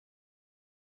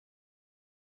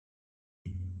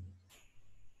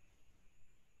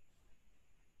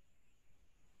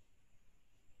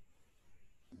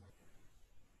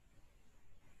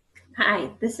Hi,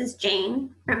 this is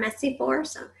Jane from SC4.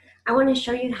 So I want to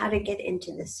show you how to get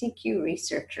into the CQ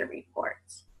Researcher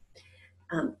reports.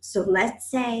 So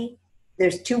let's say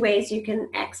there's two ways you can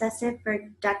access it for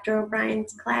Dr.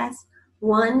 O'Brien's class.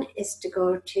 One is to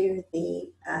go to the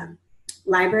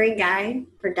library guide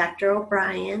for Dr.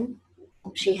 O'Brien.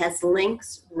 She has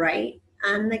links right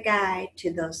on the guide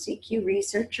to those CQ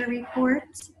Researcher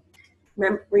reports.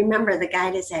 Remember, the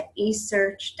guide is at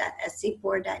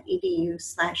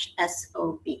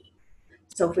esearch.sc4.edu/SOB.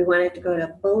 So if we wanted to go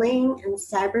to bullying and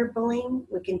cyberbullying,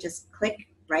 we can just click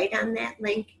right on that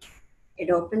link. It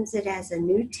opens it as a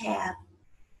new tab.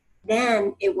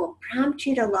 Then it will prompt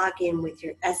you to log in with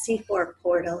your SC4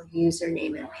 portal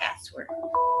username and password.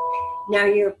 Now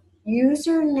your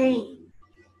username,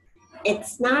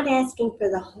 it's not asking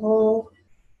for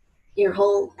your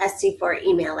whole SC4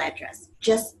 email address,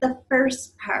 just the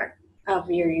first part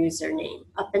of your username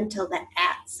up until the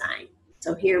 @ sign.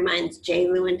 So here mine's J.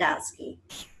 Lewandowski,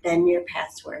 then your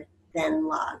password, then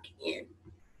log in.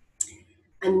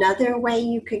 Another way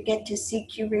you could get to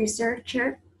CQ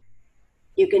Researcher,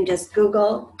 you can just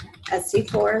Google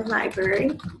SC4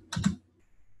 library.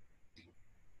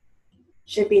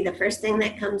 Should be the first thing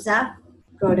that comes up.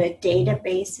 Go to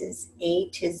databases A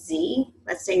to Z.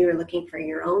 Let's say you're looking for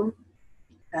your own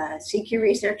CQ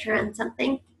Researcher on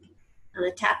something, on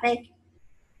a topic.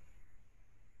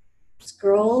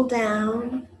 Scroll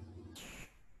down.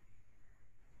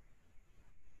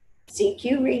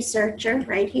 CQ Researcher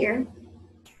right here.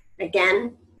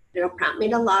 Again, it'll prompt me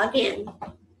to log in.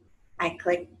 I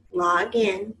click log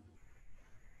in.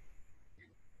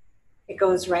 It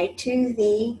goes right to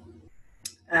the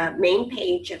main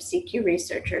page of CQ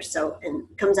Researcher. So, and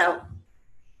it comes out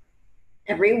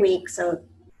every week. So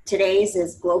today's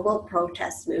is global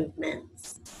protest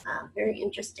movements. Very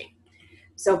interesting.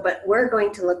 So, but we're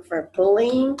going to look for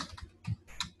bullying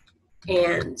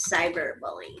and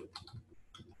cyberbullying.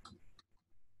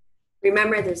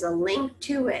 Remember, there's a link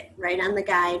to it right on the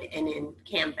guide and in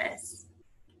Canvas.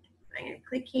 I'm going to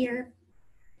click here.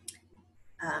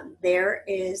 There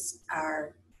is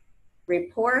our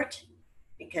report,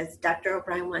 because Dr.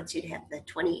 O'Brien wants you to have the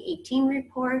 2018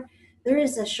 report. There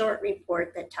is a short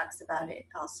report that talks about it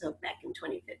also back in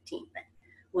 2015, but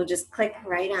we'll just click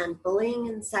right on bullying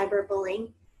and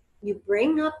cyberbullying. You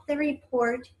bring up the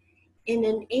report in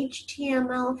an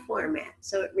HTML format.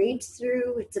 So it reads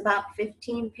through, it's about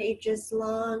 15 pages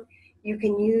long. You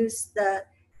can use the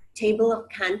table of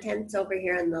contents over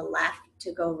here on the left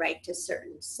to go right to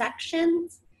certain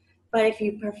sections. But if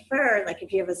you prefer, like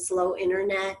if you have a slow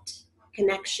internet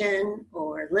connection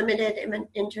or limited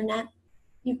internet,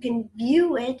 you can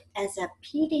view it as a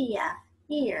PDF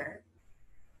here.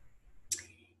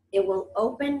 It will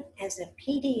open as a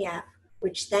PDF,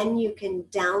 which then you can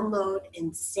download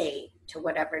and save to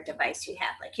whatever device you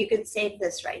have. Like you could save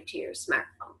this right to your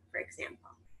smartphone, for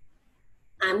example.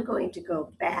 I'm going to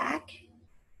go back.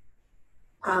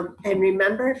 And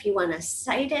remember, if you want to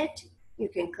cite it, you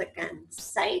can click on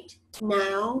Cite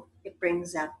Now. It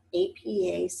brings up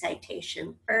APA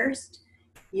citation first.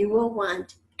 You will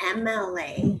want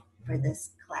MLA for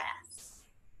this class.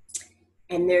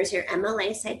 And there's your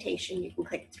MLA citation. You can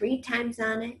click 3 times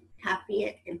on it, copy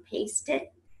it, and paste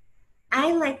it.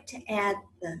 I like to add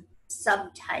the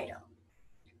subtitle.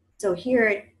 So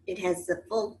here it has the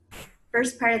full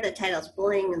first part of the title is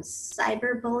bullying and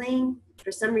cyberbullying.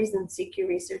 For some reason, CQ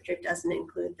Researcher doesn't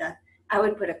include the, I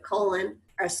would put a colon,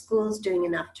 are schools doing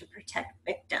enough to protect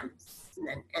victims? And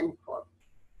then end quote.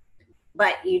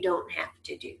 But you don't have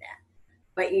to do that.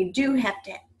 But you do have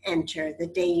to enter the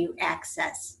day you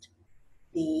accessed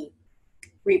the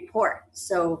report.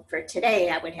 So for today,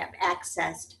 I would have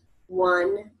accessed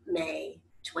 1 May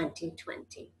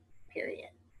 2020,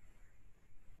 period,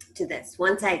 to this.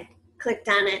 Once I clicked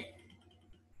on it,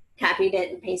 copied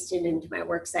it, and pasted it into my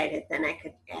works cited, then I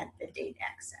could add the date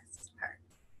access part.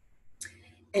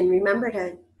 And remember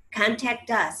to contact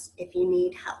us if you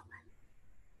need help.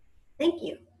 Thank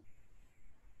you.